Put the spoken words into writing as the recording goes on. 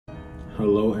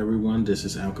Hello everyone, this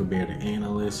is Alcabir the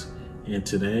Analyst, and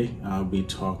today I'll be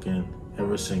talking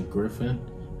Everson Griffen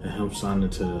and him signing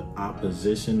to the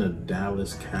opposition, the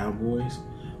Dallas Cowboys.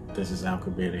 This is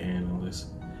Alcabir the Analyst.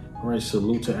 Alright,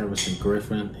 salute to Everson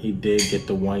Griffen. He did get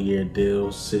the 1-year deal,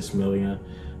 $6 million.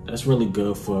 That's really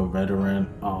good for a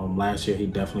veteran. Last year he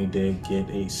definitely did get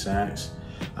 8 sacks.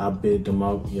 I bid him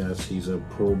up. Yes, he's a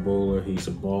Pro Bowler, he's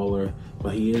a baller,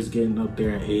 but he is getting up there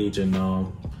in age, and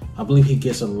I believe he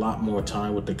gets a lot more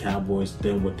time with the Cowboys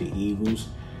than with the Eagles,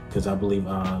 because I believe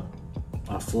our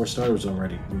 4 starters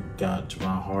already. We got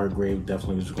Javon Hargrave,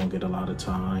 definitely is going to get a lot of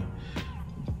time.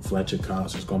 Fletcher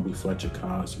Cox is going to be Fletcher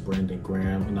Cox, Brandon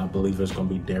Graham, and I believe it's going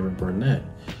to be Derek Burnett,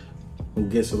 who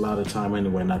gets a lot of time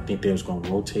anyway, and I think they was going to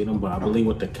rotate him. But I believe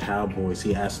with the Cowboys,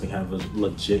 he actually have a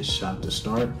legit shot to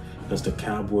start, because the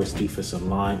Cowboys defensive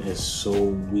line is so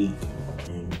weak.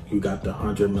 And you got the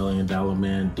 $100 million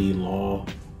man, D-Law,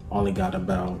 only got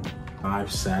about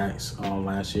 5 sacks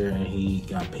last year, and he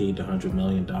got paid $100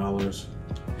 million.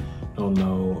 Don't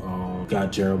know.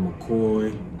 Got Gerald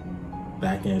McCoy.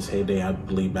 Back in his heyday, I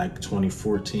believe back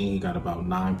 2014, he got about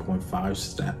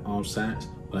 9.5 sacks.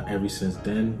 But ever since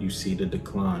then, you see the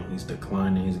decline. He's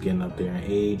declining. He's getting up there in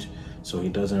age, so he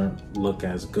doesn't look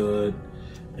as good.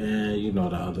 And you know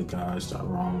the other guys,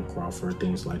 Tyrone Crawford,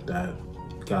 things like that,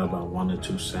 got about 1 or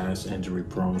 2 sacks, injury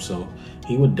prone. So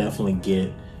he would definitely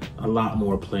get a lot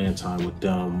more playing time with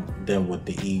them than with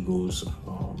the Eagles.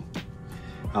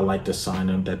 I like the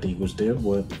signing that the Eagles did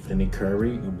with Vinny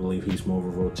Curry. I believe he's more of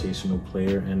a rotational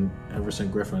player, and Everson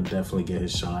Griffen definitely get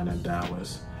his shine in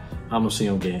Dallas. I don't see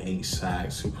him getting 8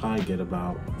 sacks. He'll probably get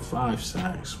about 5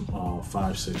 sacks,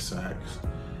 5-6 sacks.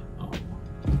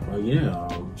 But yeah,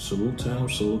 salute to him,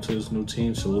 salute to his new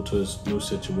team, salute to his new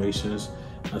situations.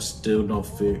 I still don't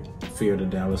fear the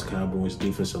Dallas Cowboys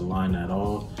defensive line at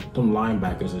all. Them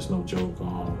linebackers is no joke.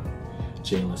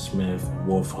 Jalen Smith,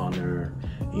 Wolf Hunter,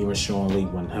 even Sean Lee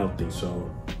when healthy.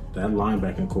 So that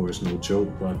linebacking core is no joke,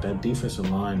 but that defensive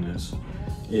line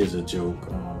is a joke.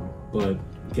 But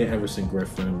get Everson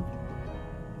Griffen,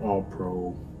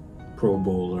 All-Pro, Pro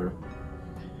Bowler.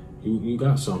 You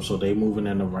got some. So they moving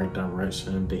in the right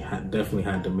direction. They definitely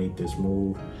had to make this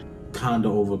move. Kind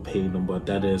of overpaid them, but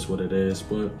that is what it is.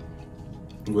 But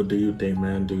what do you think,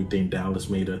 man? Do you think Dallas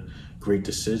made a great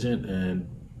decision and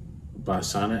by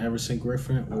signing Everson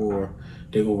Griffen, or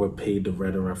they overpaid the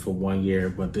veteran for 1 year?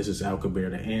 But this is Alcabir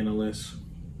the Analyst.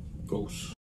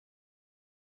 Ghost.